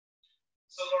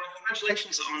So, Lauren,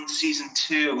 congratulations on season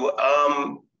two.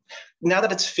 Now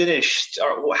that it's finished,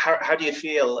 how do you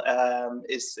feel?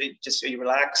 Is it just, are you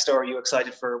relaxed, or are you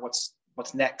excited for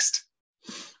what's next?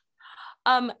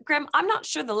 Graham, I'm not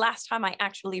sure the last time I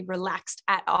actually relaxed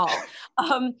at all.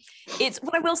 It's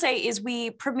what I will say is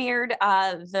we premiered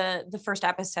the first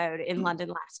episode in London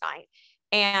last night,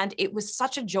 and it was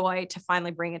such a joy to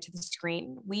finally bring it to the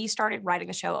screen. We started writing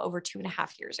the show over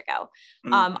 2.5 years ago.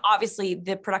 Obviously,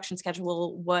 the production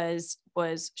schedule was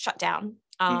shut down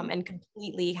and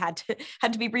completely had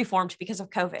to be reformed because of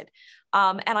COVID.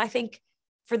 And I think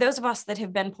for those of us that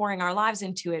have been pouring our lives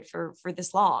into it for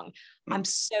this long, I'm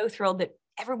so thrilled that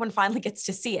everyone finally gets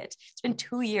to see it. It's been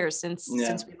 2 years since we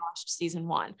launched season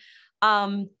one.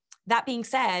 That being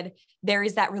said, there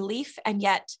is that relief, and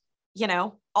yet,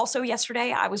 also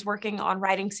yesterday I was working on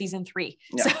writing season 3.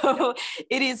 Yeah. So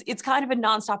it's kind of a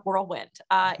nonstop whirlwind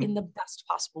in the best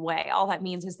possible way. All that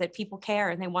means is that people care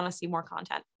and they want to see more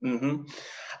content.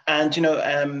 And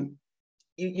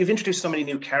you've introduced so many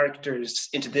new characters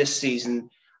into this season.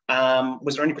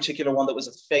 Was there any particular one that was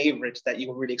a favorite that you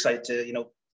were really excited to,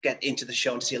 get into the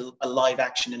show and see a live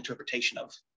action interpretation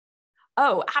of?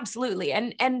 Oh, absolutely.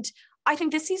 And I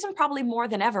think this season, probably more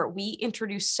than ever, we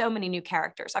introduced so many new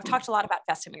characters. I've talked a lot about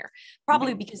Vesemir,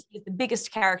 probably because he's the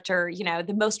biggest character,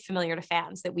 the most familiar to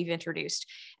fans that we've introduced.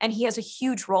 And he has a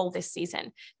huge role this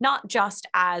season, not just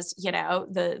as,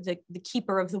 the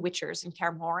keeper of the Witchers in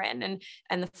Kaer Morhen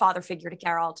and the father figure to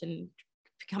Geralt and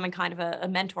becoming kind of a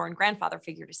mentor and grandfather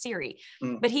figure to Ciri,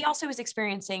 but he also is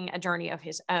experiencing a journey of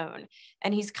his own.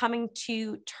 And he's coming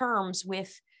to terms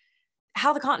with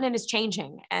how the continent is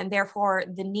changing, and therefore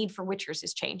the need for Witchers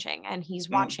is changing. And he's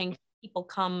watching people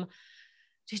come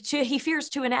he fears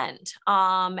to an end.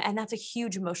 And that's a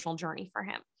huge emotional journey for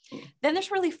him. Then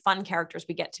there's really fun characters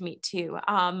we get to meet too.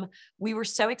 We were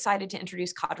so excited to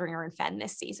introduce Codringer and Fen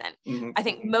this season. I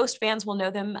think most fans will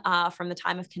know them from the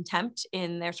time of Contempt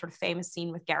in their sort of famous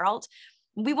scene with Geralt.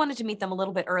 We wanted to meet them a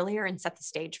little bit earlier and set the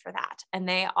stage for that. And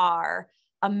they are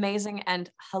amazing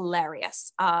and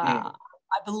hilarious.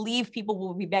 I believe people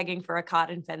will be begging for a Cod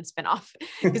and Fen spinoff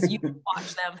because you can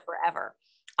watch them forever.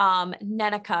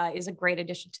 Nenica is a great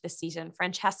addition to the season.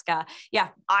 Francesca,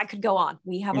 I could go on.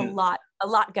 We have a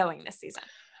lot going this season.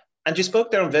 And you spoke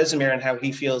there on Vesemir and how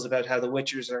he feels about how the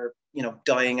Witchers are,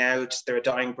 dying out. They're a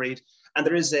dying breed. And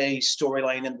there is a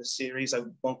storyline in the series. I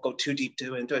won't go too deep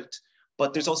into it,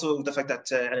 but there's also the fact that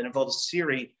and it involves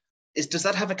Ciri. Does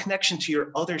that have a connection to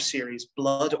your other series,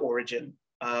 Blood Origin?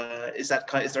 Is there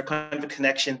kind of a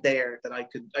connection there that I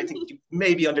think you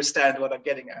maybe understand what I'm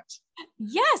getting at?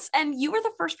 Yes, and you were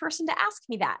the first person to ask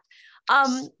me that.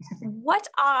 What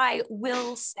I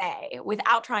will say,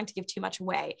 without trying to give too much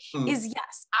away, is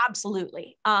yes,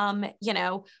 absolutely.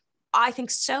 I think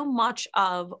so much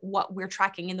of what we're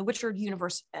tracking in the Witcher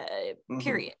universe,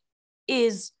 period,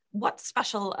 is what's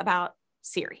special about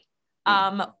Ciri.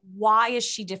 Why is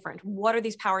she different? What are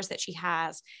these powers that she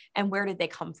has, and where did they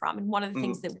come from? And one of the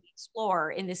things that we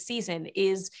explore in this season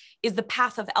is the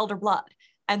path of elder blood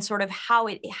and sort of how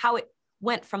it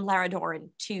went from Lara Dorren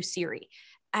to Ciri.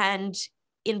 And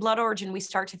in Blood Origin, we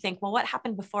start to think, well, what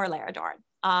happened before Lara Dorren?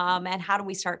 And how do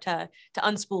we start to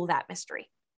unspool that mystery?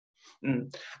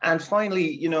 And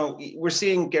finally, we're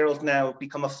seeing Geralt now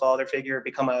become a father figure,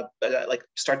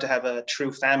 start to have a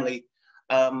true family.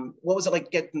 What was it like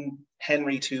getting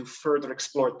Henry to further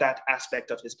explore that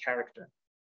aspect of his character?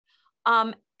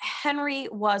 Henry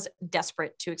was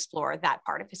desperate to explore that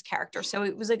part of his character. So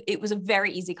it was a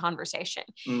very easy conversation.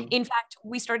 In fact,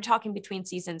 we started talking between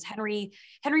seasons. Henry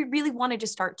really wanted to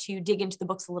start to dig into the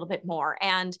books a little bit more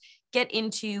and get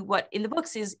into what in the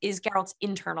books is Geralt's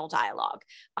internal dialogue.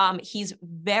 He's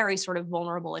very sort of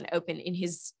vulnerable and open in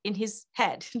his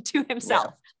head to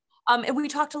himself. Yeah. And we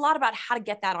talked a lot about how to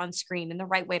get that on screen and the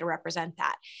right way to represent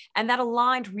that. And that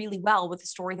aligned really well with the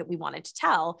story that we wanted to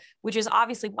tell, which is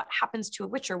obviously what happens to a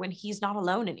Witcher when he's not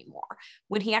alone anymore,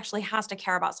 when he actually has to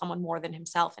care about someone more than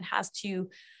himself and has to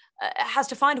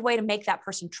find a way to make that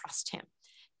person trust him.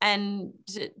 And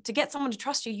to get someone to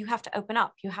trust you, you have to open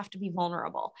up, you have to be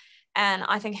vulnerable. And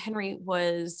I think Henry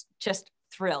was just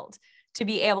thrilled to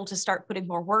be able to start putting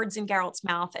more words in Geralt's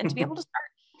mouth and to be able to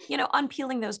start,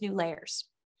 unpeeling those new layers.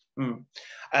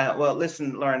 Well,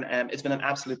 listen, Lauren, it's been an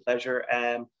absolute pleasure.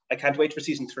 I can't wait for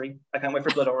season 3. I can't wait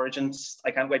for Blood Origins. I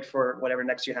can't wait for whatever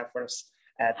next you have for us.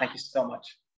 Thank you so much.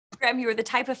 Graham, you are the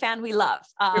type of fan we love.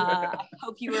 I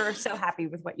hope you were so happy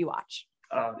with what you watch.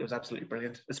 It was absolutely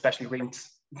brilliant, especially Reams.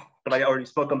 But I already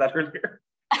spoke on that earlier.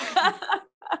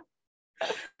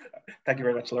 Thank you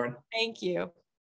very much, Lauren. Thank you.